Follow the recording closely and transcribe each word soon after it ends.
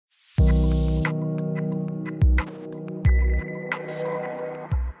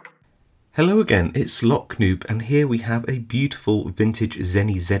Hello again, it's Noob, and here we have a beautiful vintage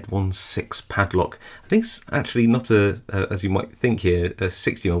Zeni Z16 padlock. I think it's actually not as you might think here, a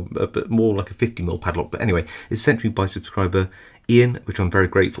 60mm, but more like a 50mm padlock. But anyway, it's sent to me by subscriber Ian, which I'm very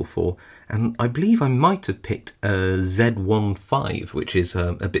grateful for. And I believe I might have picked a Z15, which is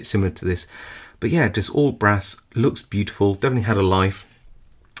a bit similar to this. But yeah, just all brass, looks beautiful, definitely had a life.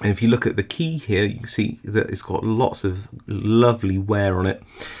 And if you look at the key here, you can see that it's got lots of lovely wear on it.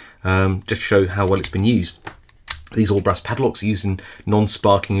 Just to show how well it's been used. These all brass padlocks are used in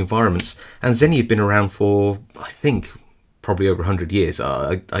non-sparking environments, and Zeni have been around for, I think, probably over 100 years.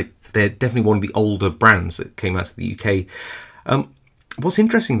 They're definitely one of the older brands that came out of the UK. What's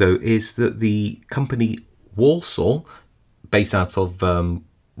interesting though is that the company Walsall, based out of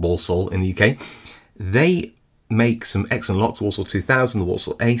Walsall in the UK, they make some excellent locks, Walsall 2000, the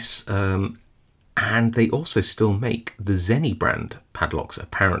Walsall Ace, and they also still make the Zeni brand padlocks,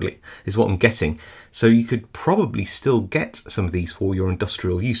 apparently, is what I'm getting. So you could probably still get some of these for your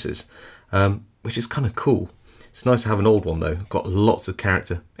industrial uses, which is kind of cool. It's nice to have an old one though, got lots of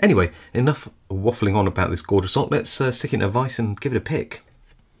character. Anyway, enough waffling on about this gorgeous lock. Let's stick it in a vise and give it a pick.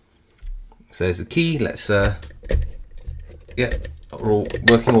 So there's the key. Let's, yeah, we're all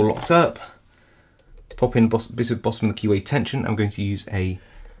working, all locked up. Pop in a bit of bottom of the keyway tension. I'm going to use a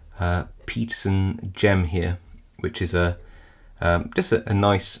Peterson gem here, which is just a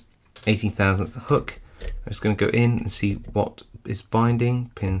nice 18 thousandths hook. I'm just going to go in and see what is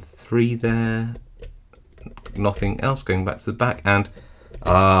binding. Pin 3 there, nothing else. Going back to the back, and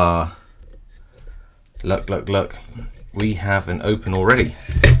look, we have an open already.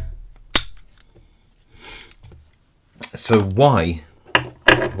 So why?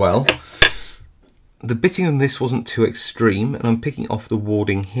 Well, the bitting on this wasn't too extreme, and I'm picking off the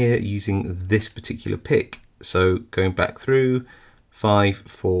warding here using this particular pick. So going back through 5,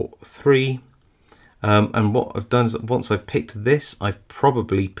 4, 3, and what I've done is once I've picked this, I've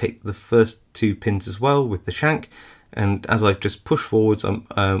probably picked the first 2 pins as well with the shank, and as I've just pushed forwards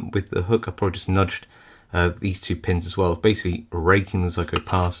with the hook, I probably just nudged these 2 pins as well, basically raking them as I go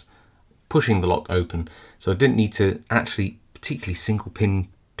past, pushing the lock open. So I didn't need to actually particularly single pin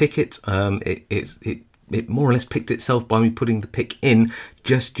pick it. It more or less picked itself by me putting the pick in,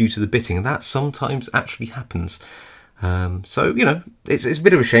 just due to the bitting, and that sometimes actually happens. So you know, it's a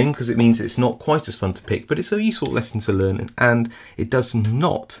bit of a shame because it means it's not quite as fun to pick, but it's a useful lesson to learn, and it does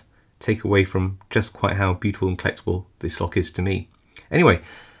not take away from just quite how beautiful and collectible this lock is to me. Anyway,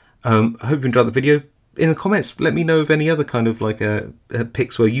 I hope you enjoyed the video. In the comments, let me know of any other kind of like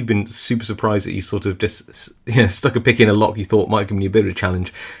picks where you've been super surprised that you sort of just stuck a pick in a lock you thought might give you a bit of a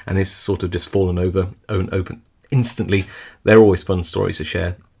challenge, and it's sort of just fallen over open instantly. They're always fun stories to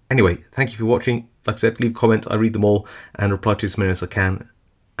share. Anyway, thank you for watching. Like I said, leave a comment, I read them all and reply to as many as I can.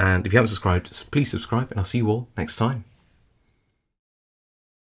 And if you haven't subscribed, please subscribe, and I'll see you all next time.